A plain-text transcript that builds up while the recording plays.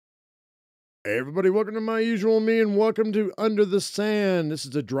Hey everybody, welcome to my usual me and welcome to Under the Sand. This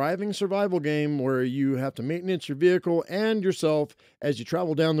is a driving survival game where you have to maintenance your vehicle and yourself as you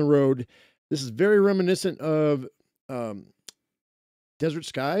travel down the road. This is very reminiscent of um, Desert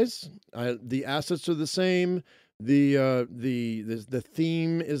Skies. The assets are the same. The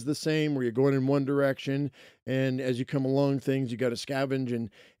theme is the same, where you're going in one direction, and as you come along, things you got to scavenge, and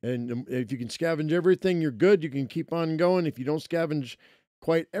if you can scavenge everything, you're good. You can keep on going. If you don't scavenge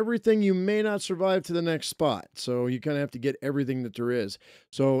quite everything, you may not survive to the next spot. So you kind of have to get everything that there is.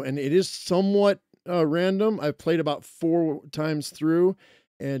 So, and it is somewhat random. I've played about 4 times through,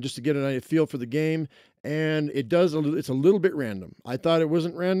 and just to get a feel for the game. And it's a little bit random. I thought it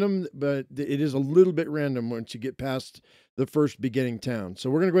wasn't random, but it is a little bit random once you get past the first beginning town. So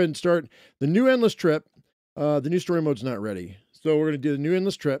we're going to go ahead and start the new endless trip. The new story mode's not ready. So we're going to do the new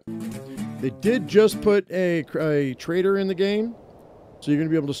endless trip. They did just put a trader in the game. So you're going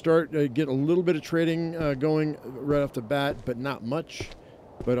to be able to start, get a little bit of trading going right off the bat, but not much.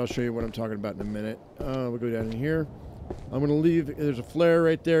 But I'll show you what I'm talking about in a minute. We'll go down in here. I'm going to leave, there's a flare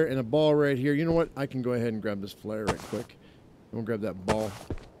right there and a ball right here. You know what? I can go ahead and grab this flare right quick. I'm going to grab that ball.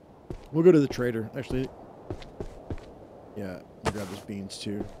 We'll go to the trader. Actually, yeah, I'll grab those beans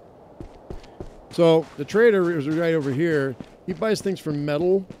too. So the trader is right over here. He buys things from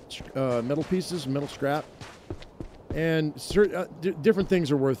metal pieces, metal scrap. And different things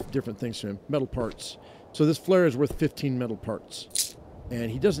are worth different things to him. Metal parts. So this flare is worth 15 metal parts.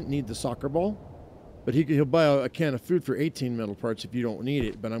 And he doesn't need the soccer ball. But he'll buy a can of food for 18 metal parts if you don't need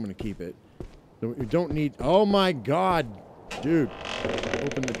it, but I'm going to keep it. So you don't need... Oh my God! Dude.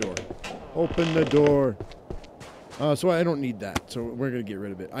 Open the door. Open the door. So I don't need that. So we're going to get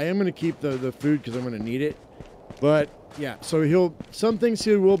rid of it. I am going to keep the food because I'm going to need it. But, yeah. So some things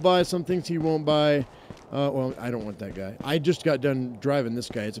he will buy, some things he won't buy. Well, I don't want that guy. I just got done driving this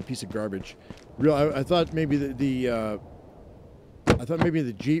guy. It's a piece of garbage. I thought maybe the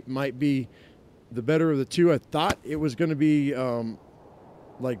Jeep might be the better of the two. I thought it was going to be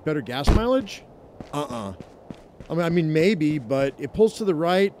like better gas mileage. I mean maybe, but it pulls to the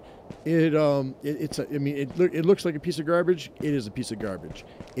right. It looks like a piece of garbage. It is a piece of garbage.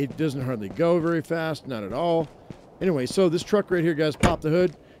 It doesn't hardly go very fast, not at all. Anyway, so this truck right here, guys, pop the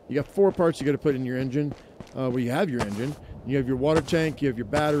hood. You got 4 parts you got to put in your engine. Well, you have your engine. You have your water tank, you have your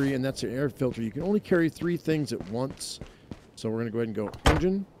battery, and that's your air filter. You can only carry 3 things at once. So we're going to go ahead and go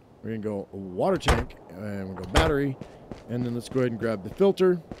engine. We're going to go water tank, and we'll go battery. And then let's go ahead and grab the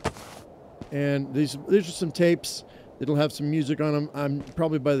filter. And these are some tapes. It'll have some music on them. I'm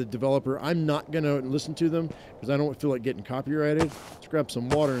probably by the developer. I'm not going to listen to them because I don't feel like getting copyrighted. Let's grab some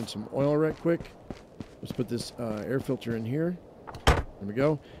water and some oil right quick. Let's put this air filter in here. There we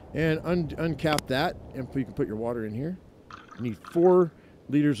go. And uncap that, and you can put your water in here. You need 4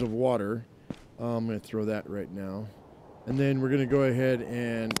 liters of water. I'm going to throw that right now. And then we're going to go ahead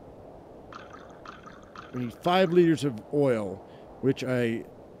and we need 5 liters of oil, which I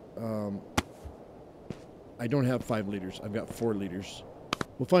don't have 5 liters. I've got 4 liters.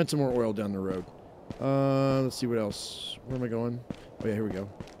 We'll find some more oil down the road. Let's see what else. Where am I going? Oh yeah, here we go.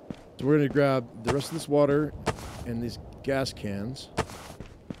 So we're going to grab the rest of this water and these gas cans.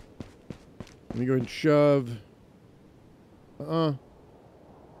 Let me go ahead and shove. Okay,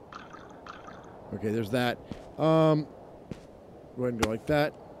 there's that. Go ahead and go like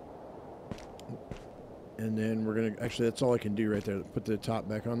that. And then we're going to... Actually, that's all I can do right there. Put the top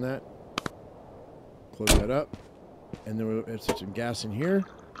back on that. Close that up. And then we'll put some gas in here.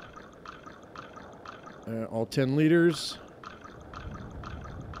 All 10 liters.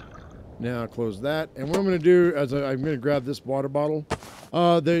 Now close that. And what I'm going to do is I'm going to grab this water bottle.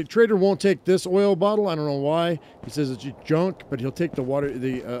 The trader won't take this oil bottle. I don't know why. He says it's junk, but he'll take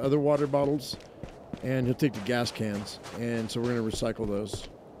the other water bottles, and he'll take the gas cans. And so we're going to recycle those.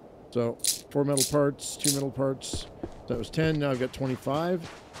 So 4 metal parts, 2 metal parts. That was 10. Now I've got 25.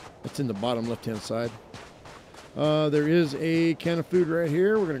 That's in the bottom left-hand side. There is a can of food right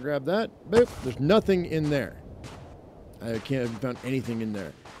here. We're going to grab that. Boop. There's nothing in there. I haven't found anything in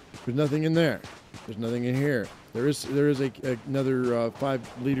there. There's nothing in there. There's nothing in here. There is another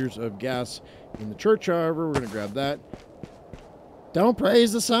 5 liters of gas in the church, however. We're going to grab that. Don't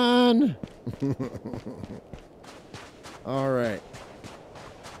praise the sun! All right.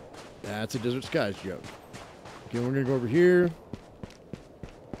 That's a Desert Skies joke. Okay, we're going to go over here.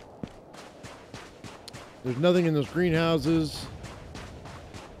 There's nothing in those greenhouses.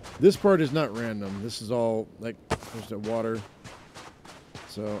 This part is not random. This is all, like, there's the water.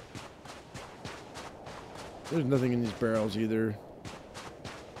 So... There's nothing in these barrels either.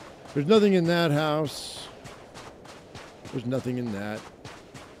 There's nothing in that house. There's nothing in that.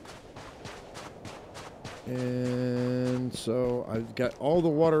 And so I've got all the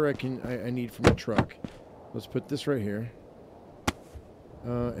water I need from the truck. Let's put this right here.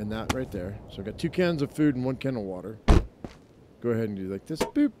 And that right there. So I've got 2 cans of food and 1 can of water. Go ahead and do like this,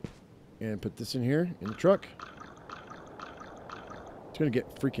 boop. And put this in here, in the truck. It's going to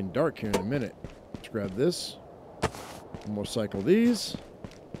get freaking dark here in a minute. Let's grab this. And we'll cycle these.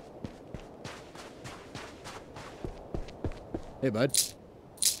 Hey, bud.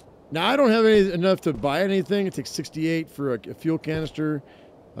 Now, I don't have enough to buy anything. It takes 68 for a fuel canister,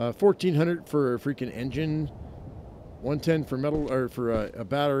 1,400 for a freaking engine, 110 for metal or for a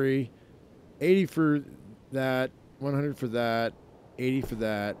battery, 80 for that, 100 for that, 80 for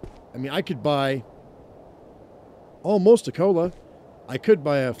that. I mean, I could buy almost a cola. I could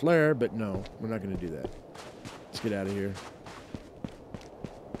buy a flare, but no, we're not going to do that. Let's get out of here.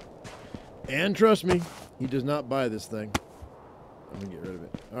 And trust me, he does not buy this thing. I'm going to get rid of it.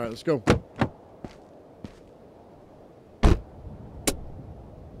 All right, let's go. All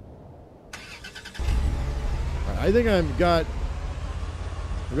right, I think I've got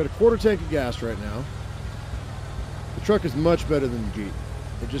a 1/4 tank of gas right now. The truck is much better than the Jeep.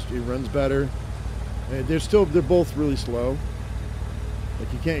 It runs better. They're both really slow.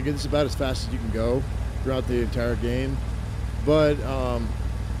 Like, you can't get this about as fast as you can go throughout the entire game. But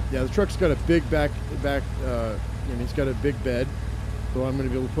yeah, the truck's got a big back. It's got a big bed. So I'm going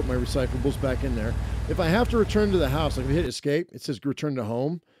to be able to put my recyclables back in there. If I have to return to the house, like if I hit escape, it says return to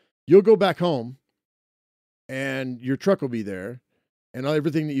home. You'll go back home, and your truck will be there, and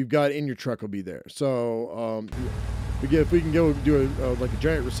everything that you've got in your truck will be there. So if we can go do like a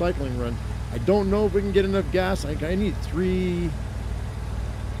giant recycling run, I don't know if we can get enough gas. I need three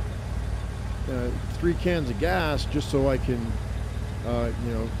cans of gas just so I can,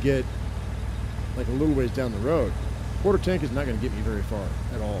 get like a little ways down the road. 1/4 tank is not going to get me very far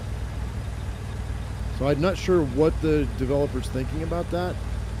at all. So I'm not sure what the developer's thinking about that.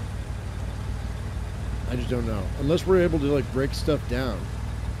 I just don't know. Unless we're able to like break stuff down.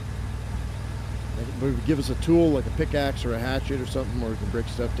 Like, give us a tool like a pickaxe or a hatchet or something where we can break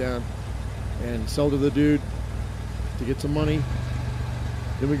stuff down and sell to the dude to get some money.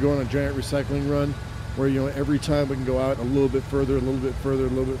 Then we go on a giant recycling run where, every time we can go out a little bit further, a little bit further, a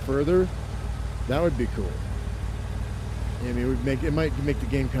little bit further. That would be cool. I mean, it might make the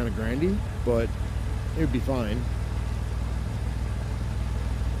game kind of grindy, but it would be fine.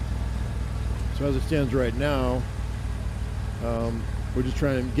 So as it stands right now, we're just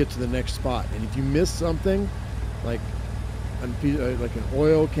trying to get to the next spot. And if you miss something, like an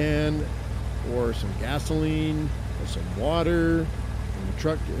oil can, or some gasoline, or some water, and your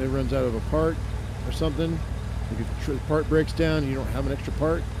truck runs out of a part or something, if the part breaks down and you don't have an extra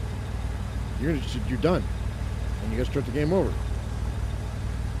part, you're done. And you got to start the game over.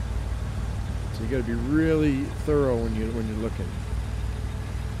 So you got to be really thorough when you're looking.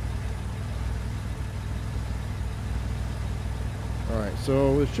 All right,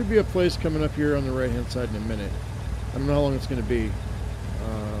 so there should be a place coming up here on the right-hand side in a minute. I don't know how long it's going to be.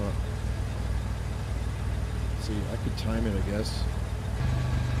 Let's see, I could time it, I guess.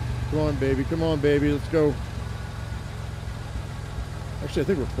 Come on, baby. Come on, baby. Let's go. Actually, I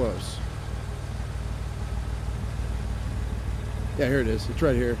think we're close. Yeah, here it is. It's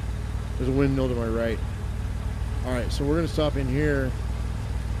right here. There's a windmill to my right. All right, so we're going to stop in here,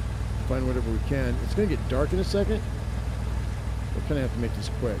 find whatever we can. It's going to get dark in a second. We'll kind of have to make this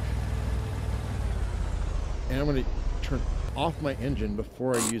quick. And I'm going to turn off my engine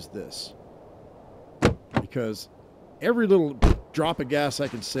before I use this. Because every little drop of gas I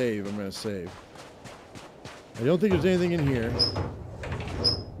can save, I'm going to save. I don't think there's anything in here.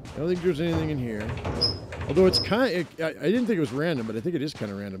 I don't think there's anything in here. Although it's kind of, I didn't think it was random, but I think it is kind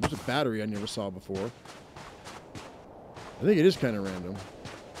of random. There's a battery I never saw before. I think it is kind of random.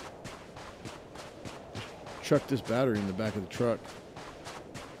 Chuck this battery in the back of the truck.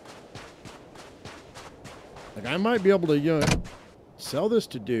 Like, I might be able to, sell this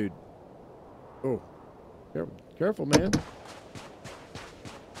to dude. Oh, careful, man.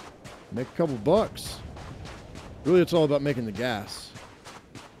 Make a couple bucks. Really, it's all about making the gas.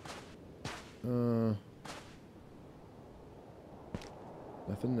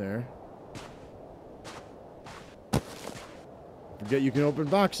 Nothing there. Forget you can open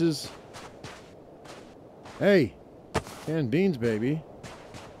boxes. Hey, canned beans, baby.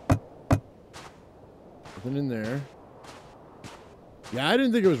 Nothing in there. Yeah, I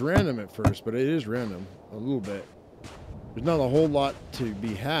didn't think it was random at first, but it is random a little bit. There's not a whole lot to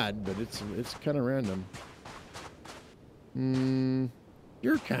be had, but it's kind of random.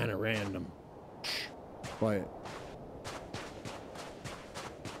 You're kind of random. Quiet.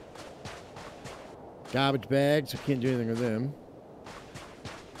 Garbage bags. I can't do anything with them.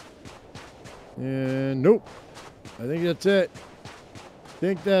 And nope. I think that's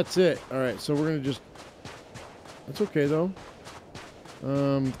it. All right, so we're gonna just. That's okay though.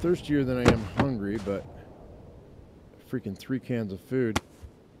 Thirstier than I am hungry, but freaking 3 cans of food,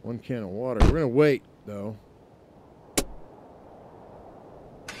 1 can of water. We're gonna wait though.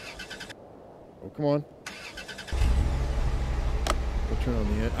 Oh, come on. We'll turn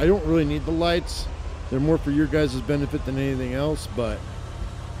on the end. I don't really need the lights. They're more for your guys' benefit than anything else, but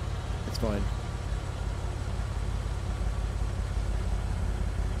it's fine.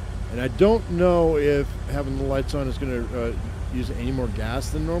 And I don't know if having the lights on is going to use any more gas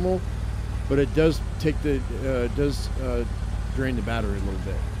than normal, but it does take the drain the battery a little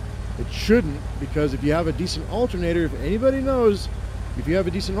bit. It shouldn't, because if you have a decent alternator, if anybody knows, if you have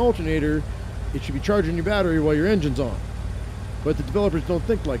a decent alternator, it should be charging your battery while your engine's on. But the developers don't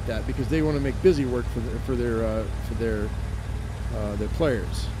think like that because they want to make busy work for their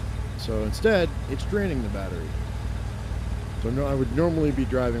players. So instead, it's draining the battery. So no, I would normally be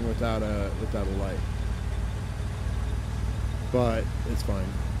driving without a light, but it's fine.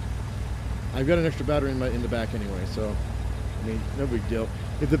 I've got an extra battery in the back anyway, so I mean, no big deal.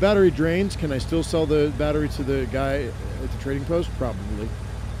 If the battery drains, can I still sell the battery to the guy at the trading post? Probably.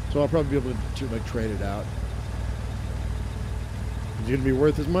 So I'll probably be able to like trade it out. Is it going to be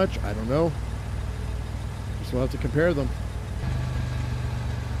worth as much? I don't know. Guess we'll have to compare them.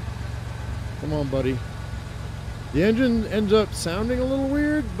 Come on, buddy. The engine ends up sounding a little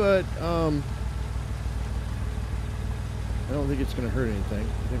weird, but I don't think it's going to hurt anything.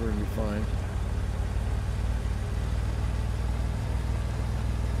 I think we're going to be fine.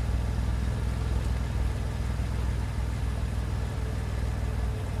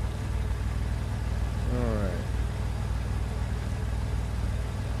 All right.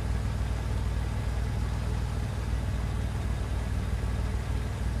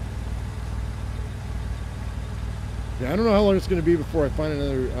 Yeah, I don't know how long it's going to be before I find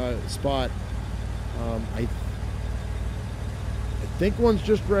another spot. I think one's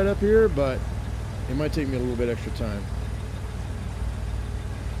just right up here, but it might take me a little bit extra time.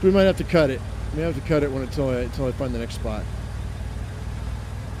 We might have to cut it. We may have to cut it until I find the next spot.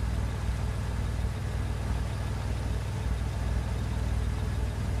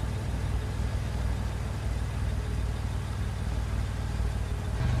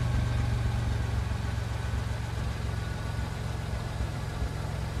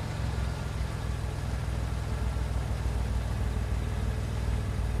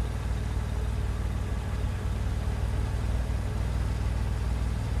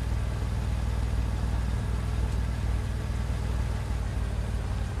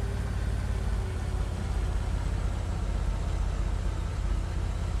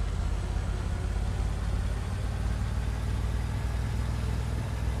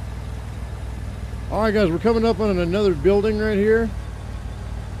 Alright guys, we're coming up on another building right here.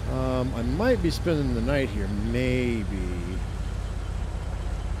 I might be spending the night here, maybe.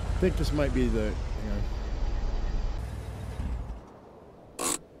 I think this might be the... I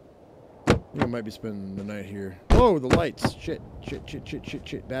think I might be spending the night here. Oh, the lights! Shit.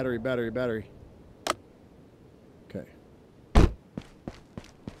 Battery. Okay. I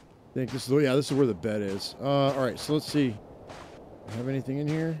think this is... Yeah, this is where the bed is. Alright, so let's see. Do I have anything in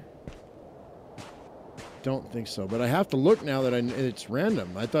here? Don't think so, but I have to look now that it's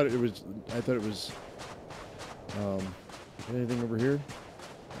random. I thought it was anything over here?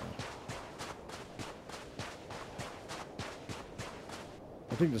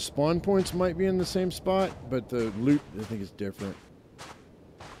 I think the spawn points might be in the same spot, but the loot I think is different.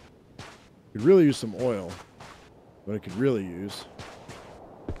 Could really use some oil, but I could really use.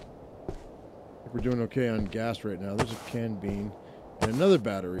 I think we're doing okay on gas right now. There's a canned bean and another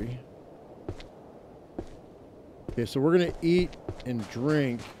battery. Okay, so we're going to eat and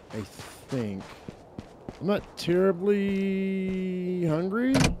drink, I think. I'm not terribly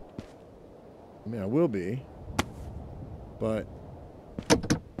hungry. I mean, I will be. But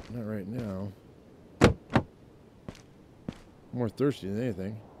not right now. I'm more thirsty than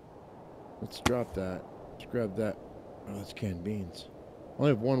anything. Let's drop that. Let's grab that. Oh, that's canned beans. I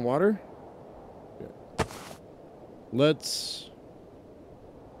only have 1 water? Yeah. Guess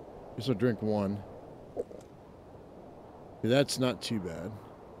I'll drink 1. That's not too bad.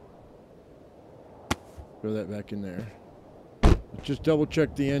 Throw that back in there. Let's just double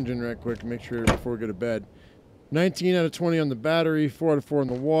check the engine right quick, make sure before we go to bed. 19 out of 20 on the battery, 4 out of 4 on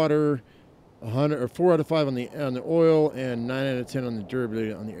the water, 100 or 4 out of 5 on the oil, and 9 out of 10 on the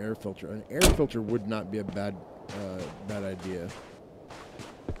durability on the air filter. An air filter would not be a bad idea. All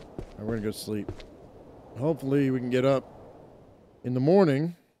right, we're gonna go sleep. hopefully we can get up in the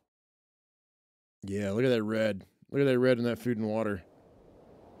morning. Yeah, look at that red. Look at that red in that food and water.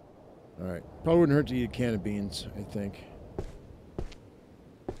 All right. Probably wouldn't hurt to eat a can of beans, I think.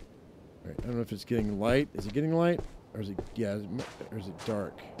 All right. I don't know if it's getting light. Is it getting light? Or is it, yeah, or is it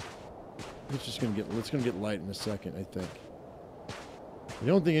dark? It's gonna get light in a second, I think. I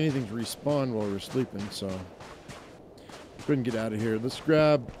don't think anything's respawned while we're sleeping, so couldn't get out of here. Let's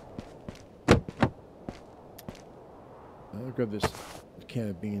grab. I'll grab this can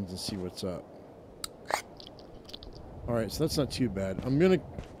of beans and see what's up. All right, so that's not too bad.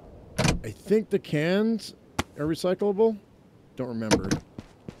 I think the cans are recyclable. Don't remember.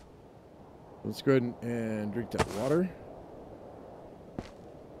 Let's go ahead and drink that water.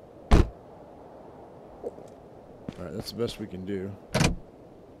 All right, that's the best we can do.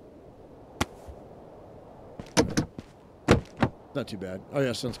 Not too bad. Oh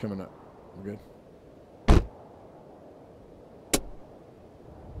yeah, sun's coming up. We're good.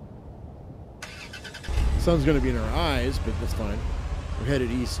 Sun's going to be in our eyes, but that's fine. We're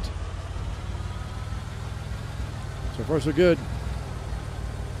headed east. So far, so good.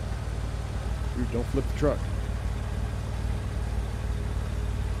 Dude, don't flip the truck.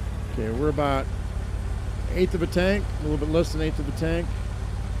 Okay, we're about 1/8 of a tank, a little bit less than 1/8 of a tank.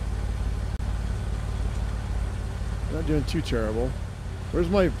 Not doing too terrible. Where's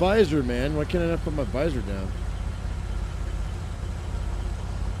my visor, man? Why can't I not put my visor down?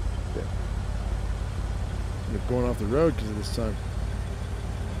 Okay. I'm going off the road because of this time.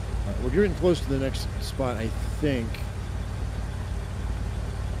 All right, we're getting close to the next spot, I think.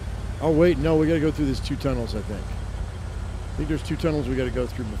 Oh, wait, no, we got to go through these 2 tunnels, I think. I think there's 2 tunnels we got to go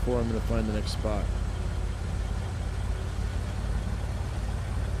through before I'm going to find the next spot.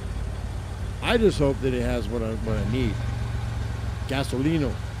 I just hope that it has what I need.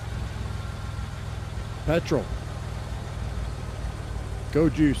 Gasolino. Petrol. Go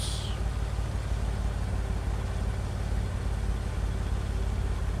juice.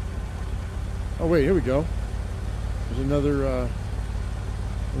 Oh wait, here we go. There's another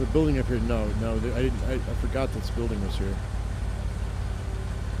building up here. No, I forgot this building was here.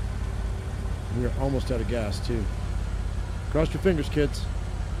 We're almost out of gas too. Cross your fingers, kids.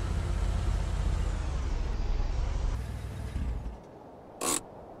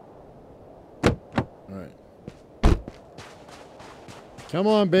 Come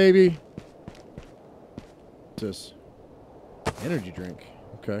on, baby. What's this? Energy drink.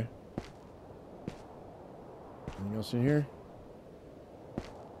 Okay. Anything else in here?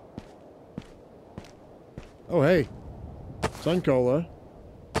 Oh, hey. Sun Cola.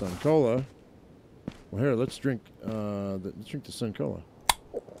 Sun Cola. Well, here, let's drink the Sun Cola.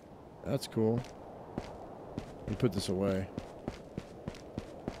 That's cool. Let me put this away.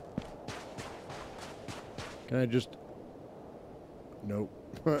 Can I just... Nope.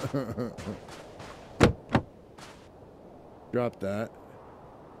 Drop that.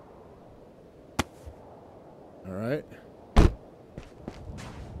 All right.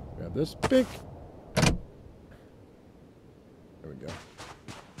 Grab this. Bink. There we go.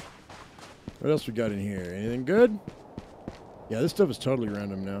 What else we got in here? Anything good? Yeah, this stuff is totally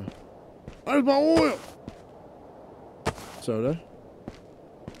random now. Where's my oil? Soda.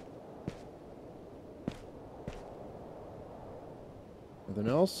 Nothing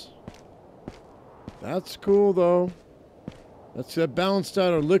else? That's cool, though. That balanced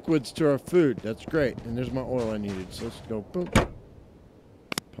out our liquids to our food. That's great. And there's my oil I needed. So let's go. Boom.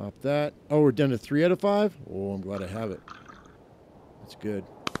 Pop that. Oh, we're down to 3 out of 5? Oh, I'm glad I have it. That's good.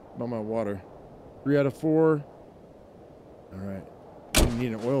 How about my water? 3 out of 4. All right. We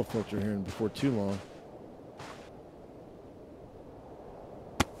need an oil filter here before too long.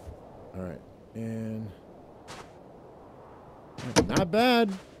 All right. And... not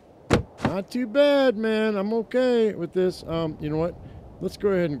bad. Not too bad, man. I'm okay with this. You know what? Let's go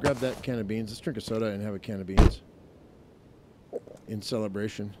ahead and grab that can of beans. Let's drink a soda and have a can of beans. In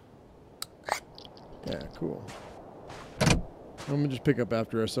celebration. Yeah, cool. I'm gonna just pick up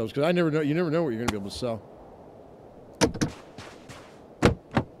after ourselves because I never know. You never know what you're gonna be able to sell.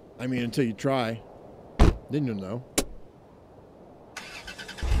 I mean, until you try, then you'll know.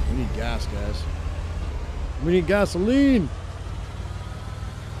 We need gas, guys. We need gasoline.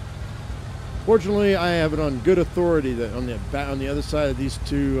 Fortunately, I have it on good authority that on the other side of these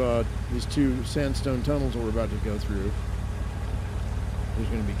two sandstone tunnels that we're about to go through, there's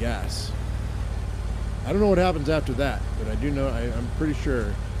going to be gas. I don't know what happens after that, but I do know I'm pretty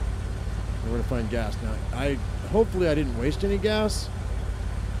sure we're going to find gas. Now, hopefully I didn't waste any gas.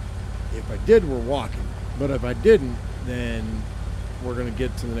 If I did, we're walking. But if I didn't, then we're going to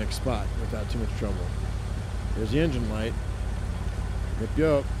get to the next spot without too much trouble. There's the engine light.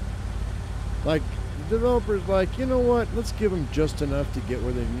 Yup. Like, the developer's like, you know what? Let's give them just enough to get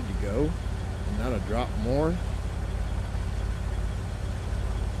where they need to go, and not a drop more.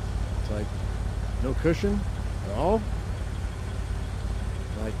 It's like, no cushion at all.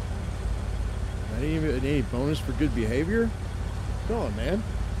 Like, not even any bonus for good behavior. Come on, man.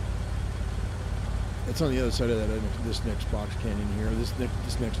 It's on the other side of that. This next box canyon here.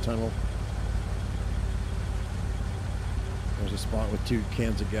 This next tunnel. There's a spot with 2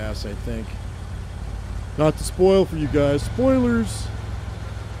 cans of gas, I think. Not to spoil for you guys. Spoilers!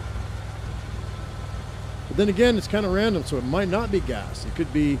 But then again, it's kind of random, so it might not be gas. It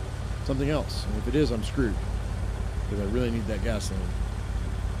could be something else. And if it is, I'm screwed. Because I really need that gasoline.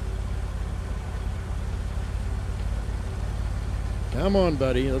 Come on,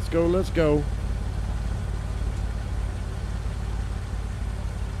 buddy. Let's go, let's go.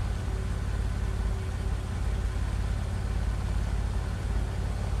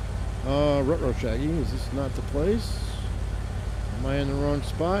 Ruh-roh, Shaggy. Is this not the place? Am I in the wrong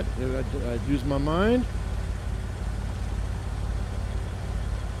spot? Did I use my mind?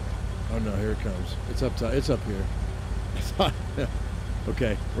 Oh no, here it comes. It's up top. It's up here.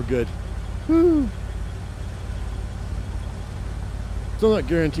 Okay, we're good. Woo! Still not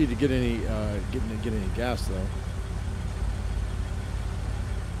guaranteed to get any get any gas though.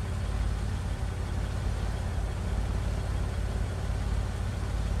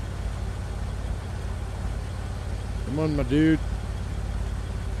 Come on, my dude.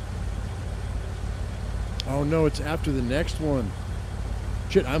 Oh no, it's after the next one.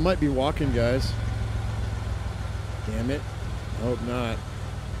 Shit, I might be walking, guys. Damn it. I hope not.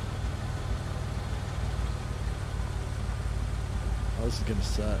 Oh, this is gonna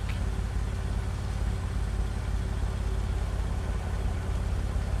suck.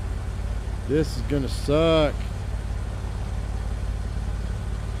 This is gonna suck.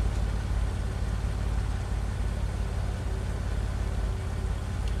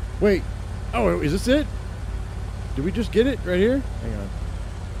 Wait. Oh, is this it? Did we just get it right here? Hang on.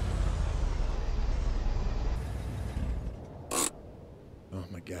 Oh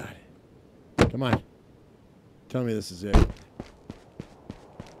my God. Come on. Tell me this is it.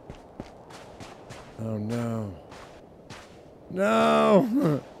 Oh no.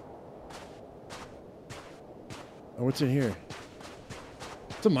 No! Oh, what's in here?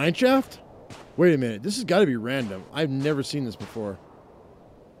 It's a mine shaft? Wait a minute. This has got to be random. I've never seen this before.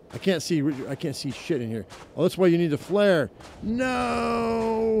 I can't see shit in here. Oh, that's why you need the flare.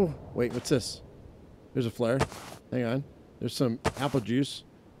 No! Wait, what's this? There's a flare. Hang on. There's some apple juice.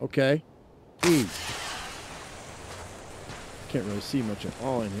 Okay. Ooh. Can't really see much at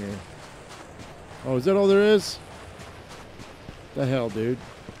all in here. Oh, is that all there is? The hell, dude?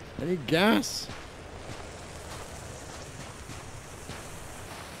 I need gas.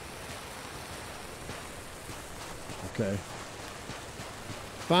 Okay.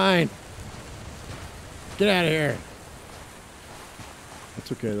 Fine. Get out of here.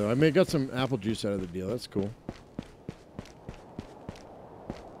 That's okay, though. I got some apple juice out of the deal. That's cool.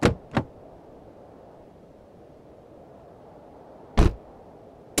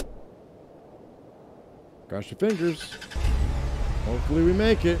 Cross your fingers. Hopefully we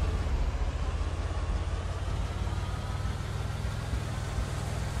make it.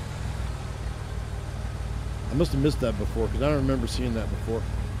 I must have missed that before because I don't remember seeing that before.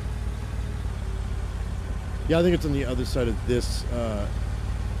 Yeah, I think it's on the other side of this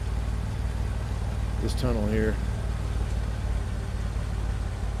this tunnel here.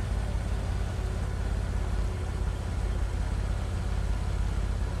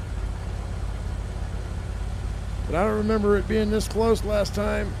 But I don't remember it being this close last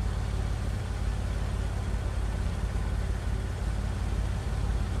time.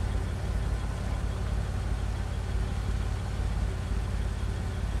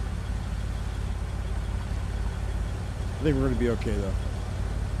 I think we're going to be okay, though.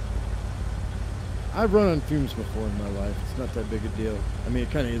 I've run on fumes before in my life. It's not that big a deal. I mean, it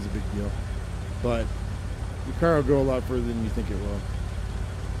kind of is a big deal. But your car will go a lot further than you think it will.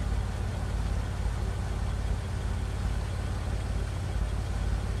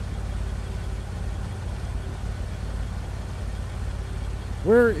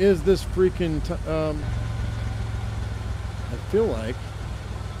 Where is this freaking... I feel like...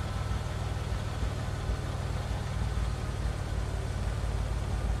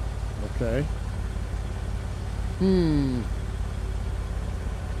 Okay. I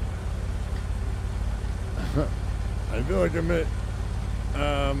feel like I'm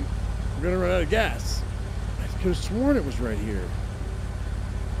gonna run out of gas. I could have sworn it was right here.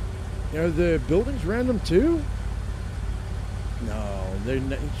 Are the buildings random too? No, they're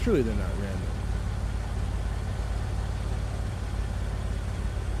not, surely they're not random.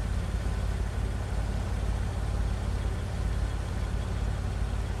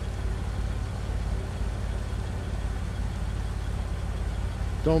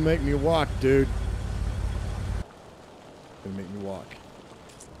 Don't make me walk, dude. Gonna make me walk.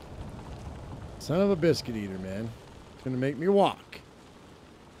 Son of a biscuit eater, man. It's gonna make me walk.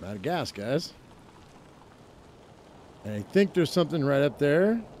 I'm out of gas, guys. And I think there's something right up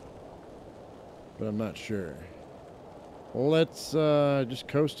there, but I'm not sure. Well, let's just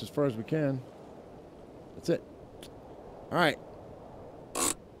coast as far as we can. That's it. All right.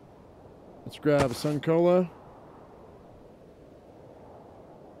 Let's grab a Sun Cola.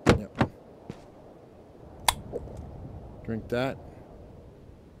 Yep. Drink that.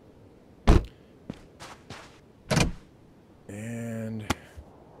 And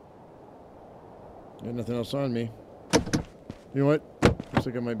got nothing else on me. You know what? Looks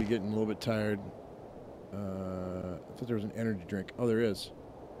like I might be getting a little bit tired. I thought there was an energy drink. Oh, there is.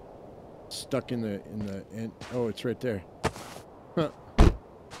 Stuck in the oh, it's right there. Huh.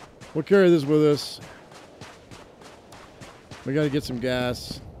 We'll carry this with us. We got to get some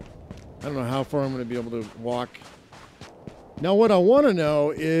gas. I don't know how far I'm going to be able to walk. Now, what I want to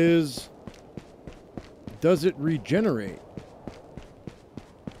know is, does it regenerate?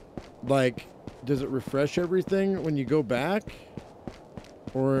 Like, does it refresh everything when you go back,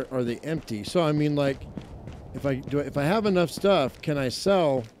 or are they empty? So I mean, like, if I have enough stuff, can I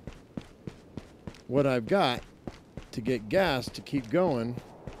sell what I've got to get gas to keep going?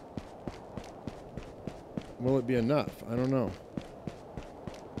 Will it be enough? I don't know.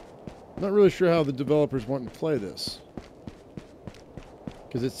 I'm not really sure how the developers want to play this,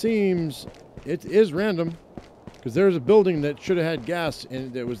 because it seems it is random. Because there's a building that should have had gas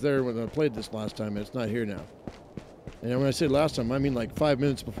and that was there when I played this last time, and it's not here now. And when I say last time, I mean like 5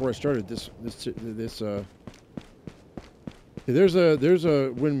 minutes before I started this. There's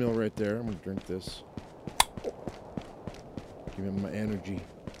a windmill right there. I'm gonna drink this. Give me my energy.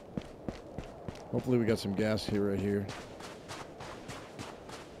 Hopefully we got some gas here, right here.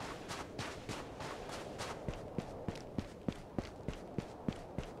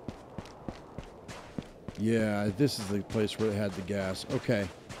 Yeah, this is the place where they had the gas. Okay.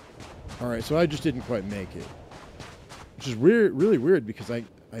 All right, so I just didn't quite make it. Which is weird, really weird, because I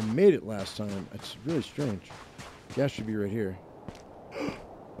made it last time. It's really strange. Gas should be right here.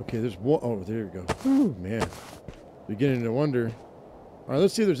 Okay, there's one. Oh, there we go. Whew, man. Beginning to wonder. All right,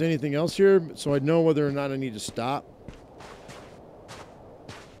 let's see if there's anything else here so I know whether or not I need to stop.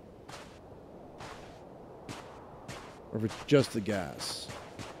 Or if it's just the gas.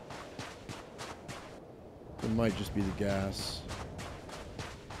 It might just be the gas.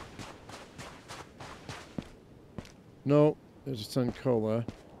 No, there's a Sun Cola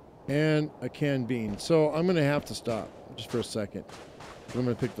and a canned bean. So I'm going to have to stop just for a second. I'm going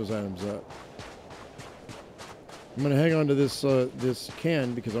to pick those items up. I'm going to hang on to this this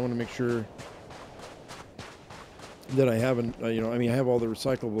can because I want to make sure that I haven't, I have all the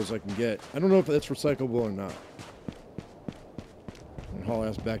recyclables I can get. I don't know if that's recyclable or not. And haul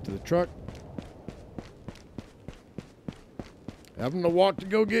ass back to the truck. Having to walk to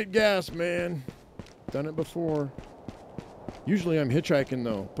go get gas, man. Done it before. Usually I'm hitchhiking,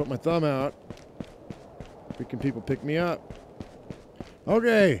 though. Put my thumb out. Freaking people pick me up.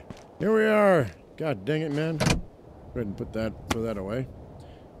 Okay, here we are. God dang it, man. Go ahead and throw that away.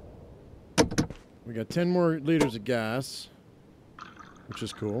 We got 10 more liters of gas, which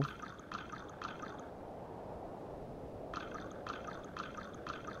is cool.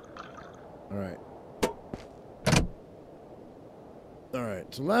 All right. All right.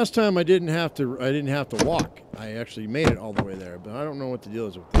 So last time I didn't have to walk. I actually made it all the way there, but I don't know what the deal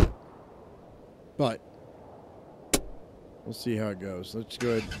is with that. But we'll see how it goes. Let's go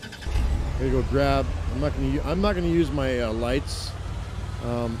ahead. Gotta go grab. I'm not gonna use my lights.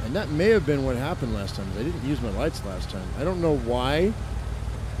 And that may have been what happened last time. I didn't use my lights last time. I don't know why,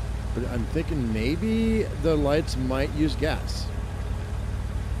 but I'm thinking maybe the lights might use gas.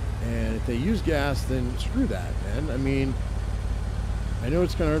 And if they use gas, then screw that, man. I mean, I know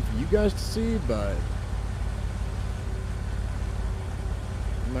it's kind of hard for you guys to see, but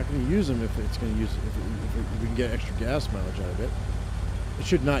I'm not going to use them if it's going to use if we can get extra gas mileage out of it. It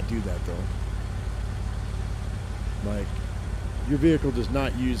should not do that though. Like, your vehicle does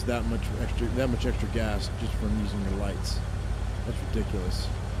not use that much extra gas just from using your lights. That's ridiculous.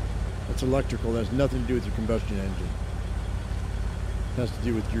 That's electrical. That has nothing to do with your combustion engine. It has to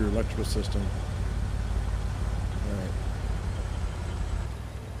do with your electrical system. All right.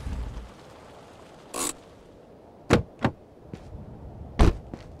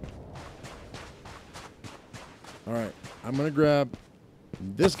 I'm going to grab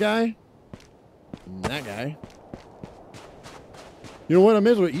this guy and that guy. You know what? I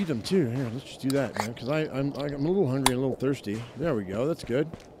may as well eat them too. Here, let's just do that, man, because I'm a little hungry and a little thirsty. There we go. That's good.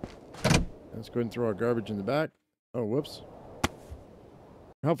 Let's go ahead and throw our garbage in the back. Oh, whoops.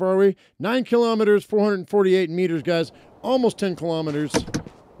 How far are we? 9 kilometers, 448 meters, guys. Almost 10 kilometers.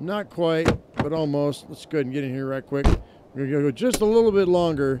 Not quite, but almost. Let's go ahead and get in here right quick. We're going to go just a little bit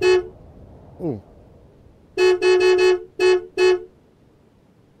longer. Oh.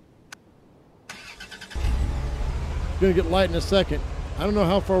 Going to get light in a second. I don't know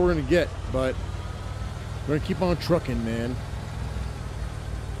how far we're going to get, but we're going to keep on trucking, man.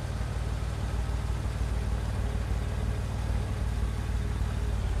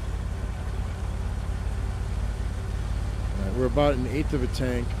 All right, we're about 1/8 of a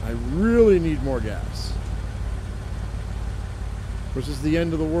tank. I really need more gas. Of course, this is the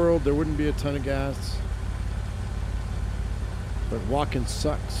end of the world. There wouldn't be a ton of gas. But walking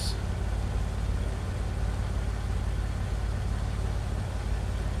sucks.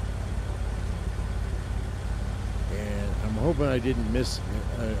 I'm hoping I didn't miss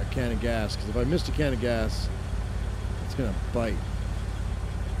a can of gas, because if I missed a can of gas, it's gonna bite.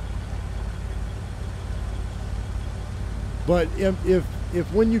 But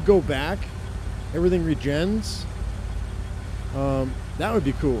if when you go back, everything regens, that would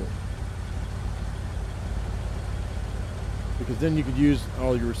be cool, because then you could use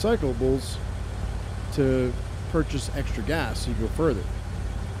all your recyclables to purchase extra gas, so you go further.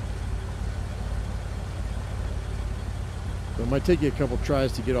 So it might take you a couple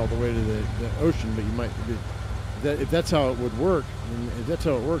tries to get all the way to the ocean, but you might, if that's how it would work, and if that's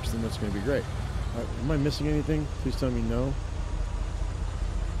how it works, then that's going to be great. Am I missing anything? Please tell me no.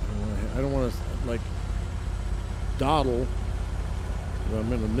 I don't want to like dawdle. But I'm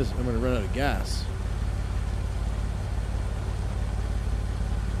going to run out of gas.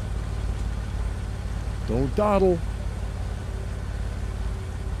 Don't dawdle.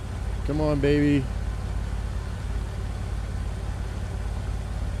 Come on, baby.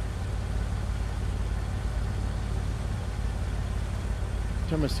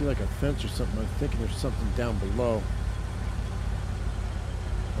 Time I see like a fence or something, I'm thinking there's something down below.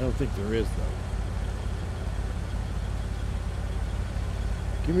 I don't think there is, though.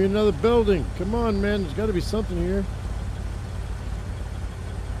 Give me another building. Come on, man. There's got to be something here.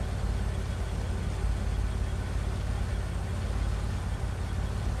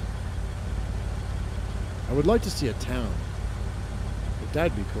 I would like to see a town. But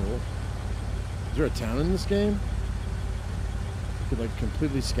that'd be cool. Is there a town in this game? Could like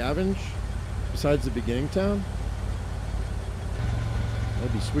completely scavenge besides the beginning town?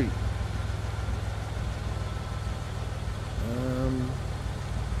 That'd be sweet.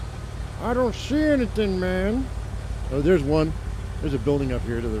 I don't see anything, man. Oh, there's one. There's a building up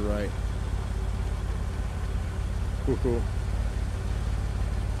here to the right. Cool, cool.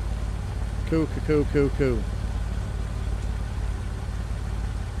 Cool, cool, cool, cool.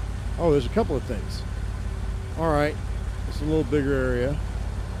 Oh, there's a couple of things. All right. It's a little bigger area.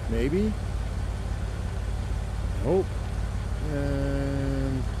 Maybe. I hope.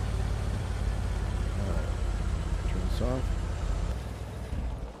 And turn this off.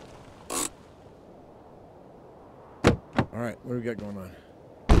 All right, what do we got going on?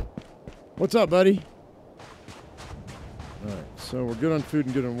 What's up, buddy? All right, so we're good on food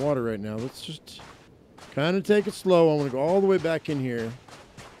and good on water right now. Let's just kind of take it slow. I want to go all the way back in here.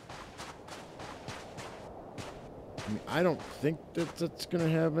 I mean, I don't think that that's going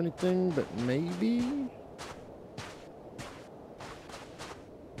to have anything, but maybe.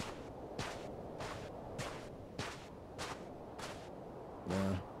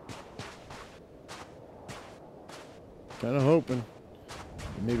 Nah. Kind of hoping.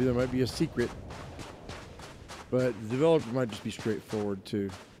 Maybe there might be a secret. But the developer might just be straightforward too.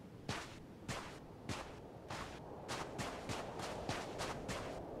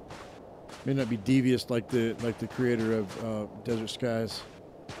 May not be devious like the creator of Desert Skies.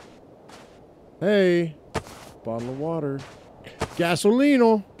 Hey, bottle of water,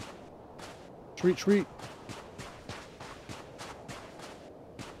 gasolino. Sweet, sweet.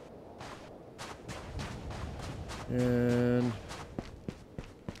 And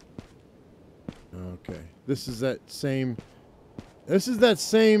okay, this is that same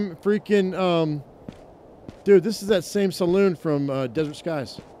freaking dude, this is that same saloon from Desert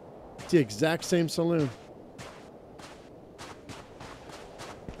Skies. It's the exact same saloon.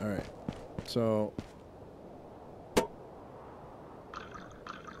 All right, so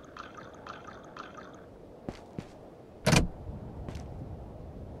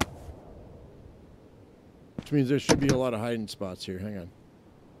which means there should be a lot of hiding spots here. Hang on.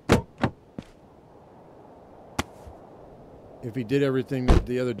 If he did everything that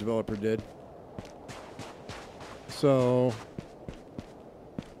the other developer did. So,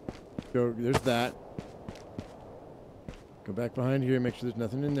 go, there's that. Go back behind here, make sure there's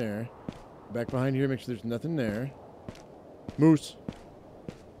nothing in there. Go back behind here, make sure there's nothing there. Moose.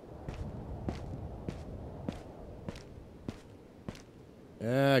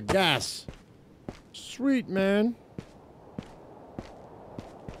 Yeah, gas. Sweet, man.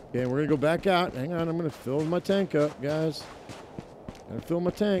 Okay, we're going to go back out. Hang on, I'm going to fill my tank up, guys. Gotta fill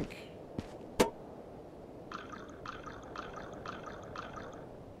my tank.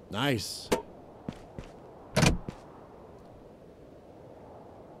 Nice.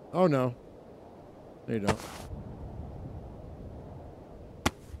 Oh, no. There you don't.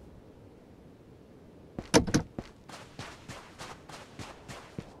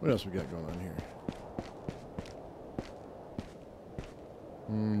 What else we got going on here?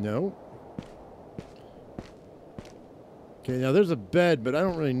 No. Okay, now there's a bed, but I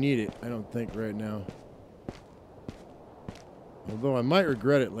don't really need it, I don't think, right now. Although I might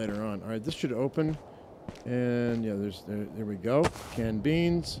regret it later on. All right, this should open. And, yeah, there we go. Canned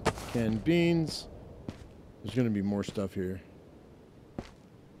beans. Canned beans. There's going to be more stuff here.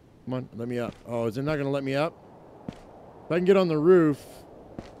 Come on, let me up. Oh, is it not going to let me up? If I can get on the roof,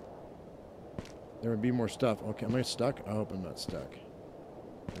 there would be more stuff. Okay, am I stuck? I hope I'm not stuck.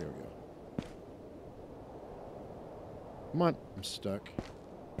 There we go. Come on, I'm stuck.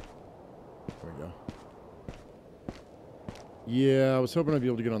 There we go. Yeah, I was hoping I'd be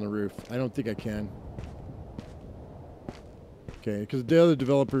able to get on the roof. I don't think I can. Okay, because the other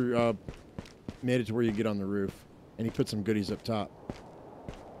developer made it to where you get on the roof, and he put some goodies up top.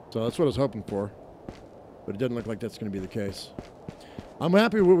 So that's what I was hoping for, but it doesn't look like that's going to be the case. I'm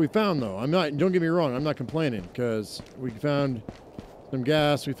happy with what we found, though. I'm not. Don't get me wrong. I'm not complaining because we found some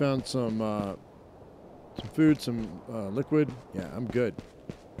gas. We found some food, some liquid. Yeah, I'm good.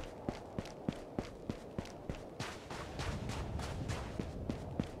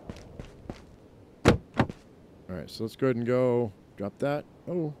 All right, so let's go ahead and go drop that.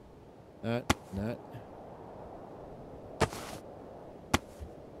 Oh, that, and that.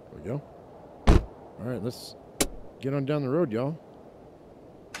 There we go. All right, let's get on down the road, y'all.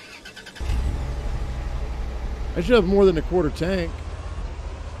 I should have more than a quarter tank.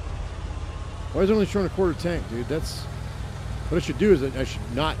 Why is it only showing a quarter tank, dude? That's what I should do. Is I should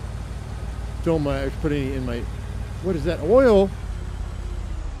not fill my. I should put any in my. What is that? Oil?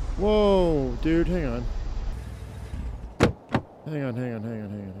 Whoa, dude, hang on. Hang on.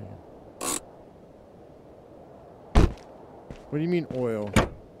 What do you mean oil?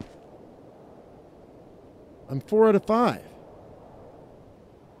 I'm 4 out of 5.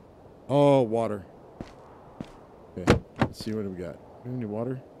 Oh, water. Okay, let's see what do we got. Do we have any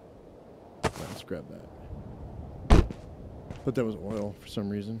water? Right, let's grab that. Thought that was oil for some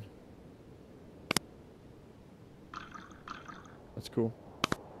reason. That's cool.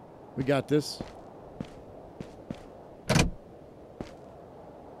 We got this.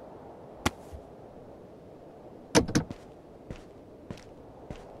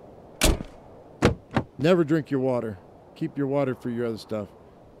 Never drink your water. Keep your water for your other stuff.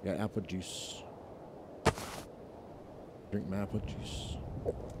 You got apple juice. Drink my apple juice.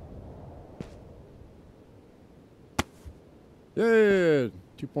 Yeah,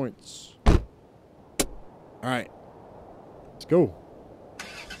 2 points. All right, let's go.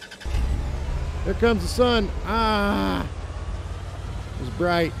 Here comes the sun. Ah, it's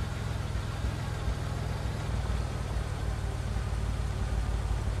bright.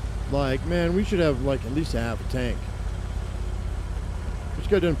 Like, man, we should have like at least half a tank. We just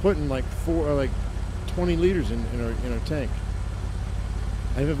got done putting like 20 liters in our tank.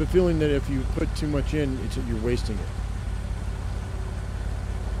 I have a feeling that if you put too much in, you're wasting it.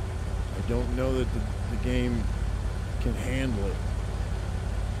 I don't know that the game can handle it.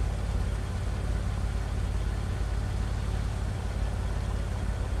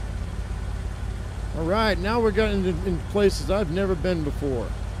 All right, now we're getting in places I've never been before.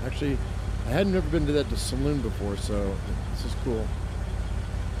 Actually, I hadn't never been to that saloon before, so this is cool.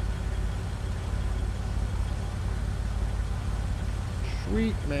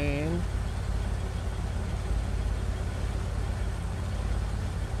 Sweet, man.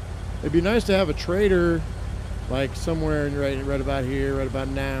 It'd be nice to have a trader, like somewhere right about here, right about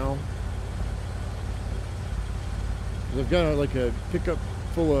now. I've got like a pickup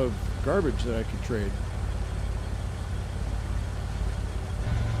full of garbage that I could trade.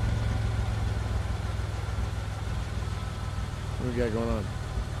 What do we got going on?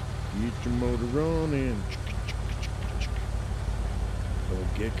 Get your motor running.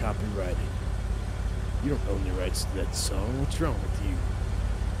 Don't get copyrighted. You don't own the rights to that song. What's wrong with you?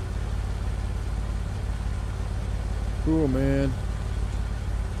 Cool, man.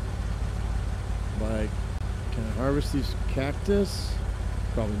 Like, can I harvest these cactus?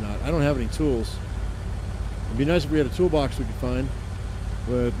 Probably not. I don't have any tools. It'd be nice if we had a toolbox we could find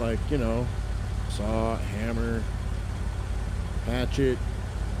with, like, you know, saw, hammer, hatchet.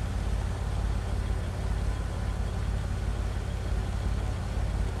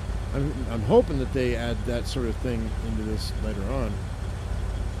 I'm hoping that they add that sort of thing into this later on.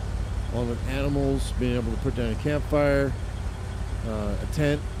 Along with animals, being able to put down a campfire, a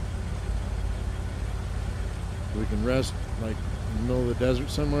tent. We can rest, like, in the middle of the desert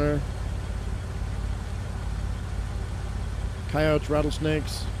somewhere. Coyotes,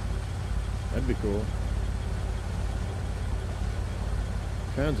 rattlesnakes. That'd be cool.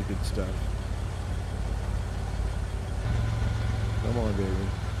 Kinds of good stuff. Come on, baby.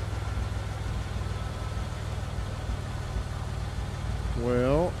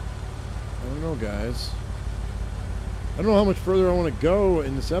 Well, I don't know, guys. I don't know how much further I want to go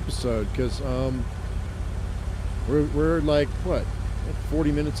in this episode, because we're like, what,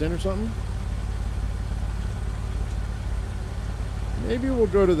 40 minutes in or something? Maybe we'll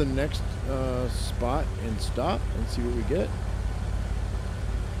go to the next spot and stop and see what we get.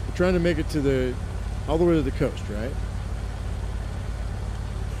 We're trying to make it to all the way to the coast, right?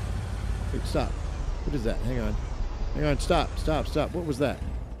 Wait, stop. What is that? Hang on. Hang on, stop. What was that?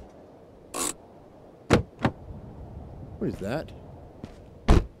 What is that?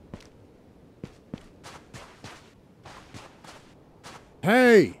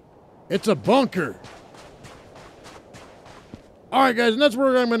 Hey! It's a bunker! Alright, guys, and that's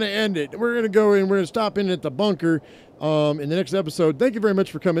where I'm going to end it. We're going to go in, we're going to stop in at the bunker in the next episode. Thank you very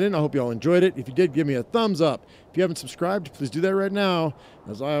much for coming in. I hope you all enjoyed it. If you did, give me a thumbs up. If you haven't subscribed, please do that right now.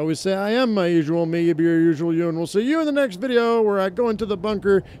 As I always say, I am my usual me, you be your usual you, and we'll see you in the next video where I go into the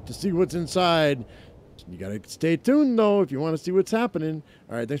bunker to see what's inside. You got to stay tuned, though, if you want to see what's happening.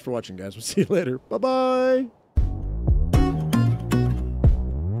 All right, thanks for watching, guys. We'll see you later. Bye-bye.